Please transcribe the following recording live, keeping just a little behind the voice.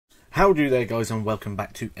How do there, guys, and welcome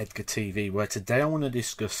back to Edgar TV, where today I want to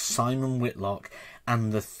discuss Simon Whitlock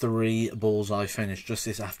and the 3 bullseye finish. Just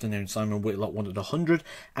this afternoon, Simon Whitlock wanted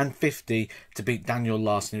 150 to beat Daniel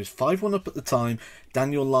Larson. He was 5-1 up at the time.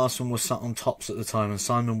 Daniel Larson was sat on tops at the time, and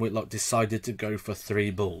Simon Whitlock decided to go for 3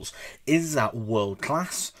 bulls. Is that world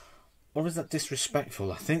class, or is that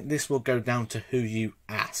disrespectful? I think this will go down to who you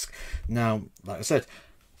ask. Now, like I said,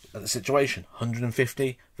 at the situation,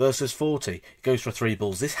 150 versus 40. It goes for 3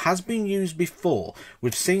 bulls. This has been used before.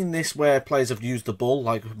 We've seen this where players have used the bull,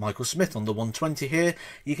 like Michael Smith on the 120 here.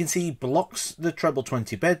 You can see he blocks the treble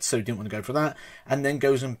 20 bed, so he didn't want to go for that, and then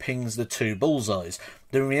goes and pings the 2 bullseyes.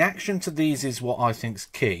 The reaction to these is what I think is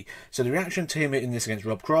key. So the reaction to him in this against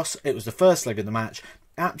Rob Cross, it was the first leg of the match.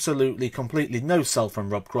 Absolutely, completely no sell from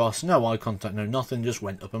Rob Cross, no eye contact, no nothing, just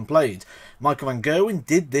went up and played. Michael Van Gerwen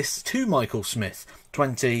did this to Michael Smith.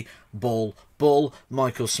 20, bull, bull.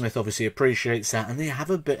 Michael Smith obviously appreciates that, and they have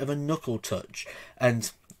a bit of a knuckle touch.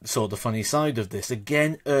 And saw the funny side of this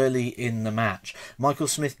again early in the match. Michael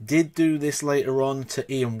Smith did do this later on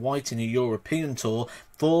to Ian White in a European tour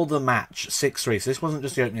for the match 6-3. So this wasn't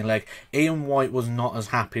just the opening leg. Ian White was not as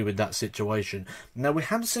happy with that situation. Now, we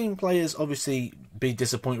have seen players obviously be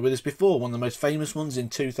disappointed with this before. One of the most famous ones in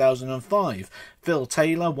 2005. Phil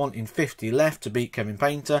Taylor wanting 50 left to beat Kevin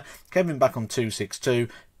Painter. Kevin back on 2-6-2.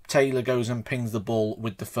 Taylor goes and pings the ball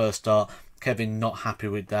with the first dart. Kevin not happy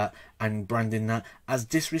with that and branding that as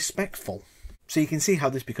disrespectful. So you can see how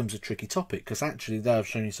this becomes a tricky topic, because actually there I've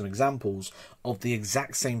shown you some examples of the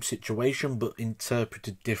exact same situation but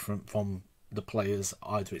interpreted different from the players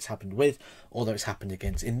either it's happened with or that it's happened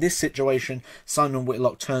against. In this situation, Simon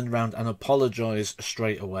Whitlock turned around and apologised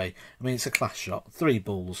straight away. I mean, it's a class shot, 3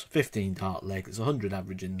 bulls, 15 dart leg, it's 100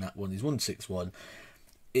 average in that one, he's 161.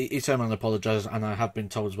 He turned around and apologised, and I have been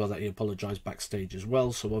told as well that he apologised backstage as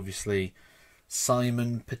well, so obviously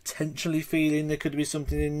Simon potentially feeling there could be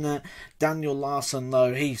something in that. Daniel Larson,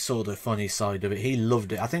 though, he saw the funny side of it. He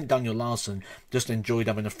loved it. I think Daniel Larson just enjoyed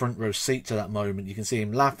having a front row seat to that moment. You can see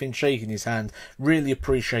him laughing, shaking his hand, really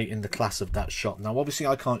appreciating the class of that shot. Now, obviously,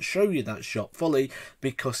 I can't show you that shot fully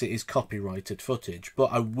because it is copyrighted footage,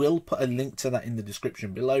 but I will put a link to that in the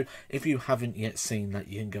description below. If you haven't yet seen that,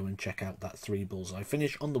 you can go and check out that 3 bullseye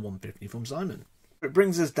finish on the 150 from Simon. It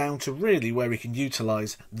brings us down to really where we can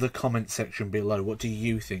utilise the comment section below. What do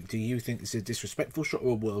you think? Do you think this is a disrespectful shot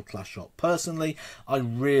or a world-class shot? Personally, I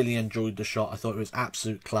really enjoyed the shot. I thought it was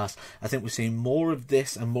absolute class. I think we're seeing more of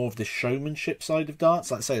this and more of the showmanship side of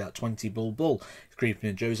darts. Like, say, that 20 bull.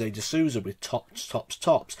 Creeping in Jose de Souza with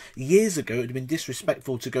tops. Years ago, it would have been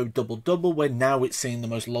disrespectful to go double, where now it's seen the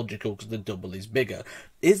most logical because the double is bigger.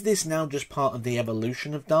 Is this now just part of the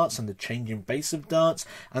evolution of darts and the changing base of darts?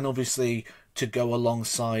 And obviously, to go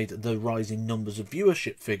alongside the rising numbers of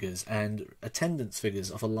viewership figures and attendance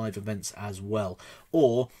figures of live events as well?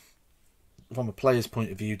 Or, from a player's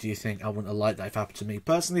point of view, do you think I wouldn't have liked that if it happened to me?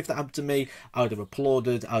 Personally, if that happened to me, I would have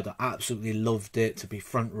applauded. I would have absolutely loved it to be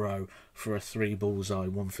front row for a 3 bullseye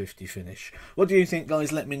 150 finish. What do you think,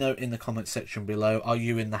 guys? Let me know in the comment section below. Are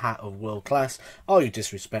you in the hat of world class? Are you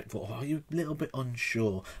disrespectful? Or are you a little bit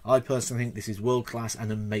unsure? I personally think this is world class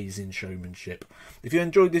and amazing showmanship. If you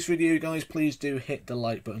enjoyed this video, guys, please do hit the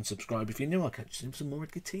like button, subscribe. If you're new, I'll catch you in some more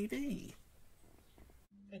Edgar TV.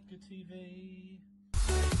 Edgar TV.